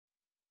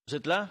Vous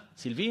êtes là,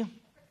 Sylvie?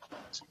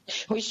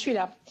 Oui, je suis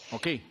là.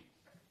 Okay.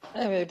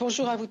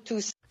 Bonjour à vous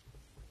tous.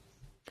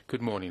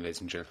 Good morning,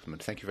 ladies and gentlemen.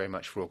 Thank you very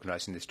much for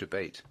organising this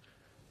debate.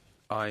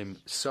 I'm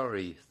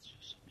sorry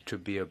to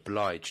be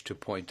obliged to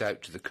point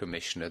out to the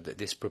Commissioner that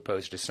this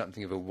proposal is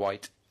something of a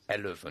white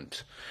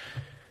elephant.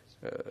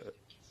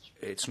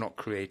 It's not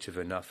creative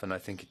enough, and I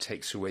think it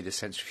takes away the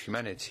sense of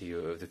humanity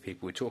of the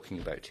people we're talking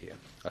about here.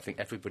 I think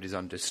everybody's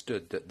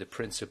understood that the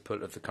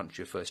principle of the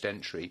country of first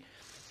entry,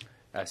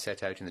 as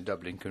set out in the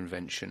Dublin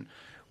Convention,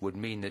 would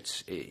mean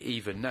that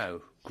even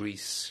now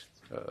Greece,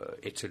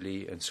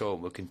 Italy and so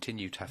on will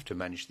continue to have to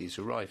manage these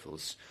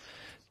arrivals.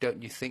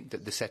 Don't you think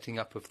that the setting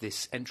up of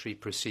this entry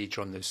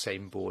procedure on those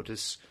same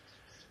borders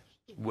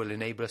will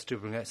enable us to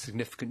bring about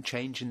significant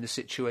change in the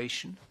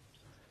situation?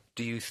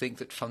 Do you think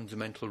that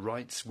fundamental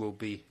rights will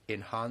be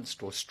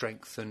enhanced or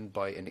strengthened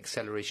by an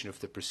acceleration of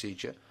the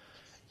procedure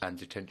and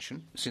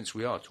detention, since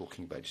we are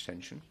talking about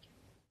detention?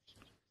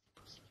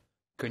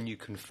 Can you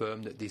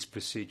confirm that these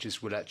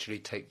procedures will actually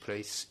take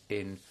place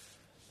in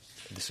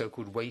the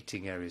so-called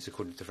waiting areas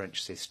according to the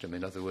French system?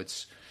 In other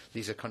words,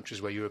 these are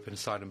countries where European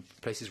asylum,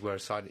 places where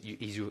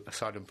EU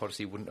asylum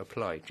policy wouldn't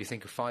apply. Do you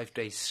think a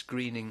 5-day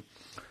screening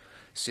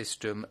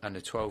system and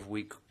a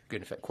 12-week,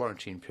 in effect,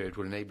 quarantine period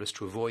will enable us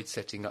to avoid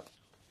setting up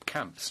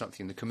camps,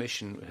 something the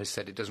Commission has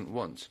said it doesn't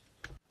want?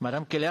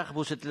 Madame Keller,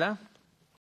 vous êtes là?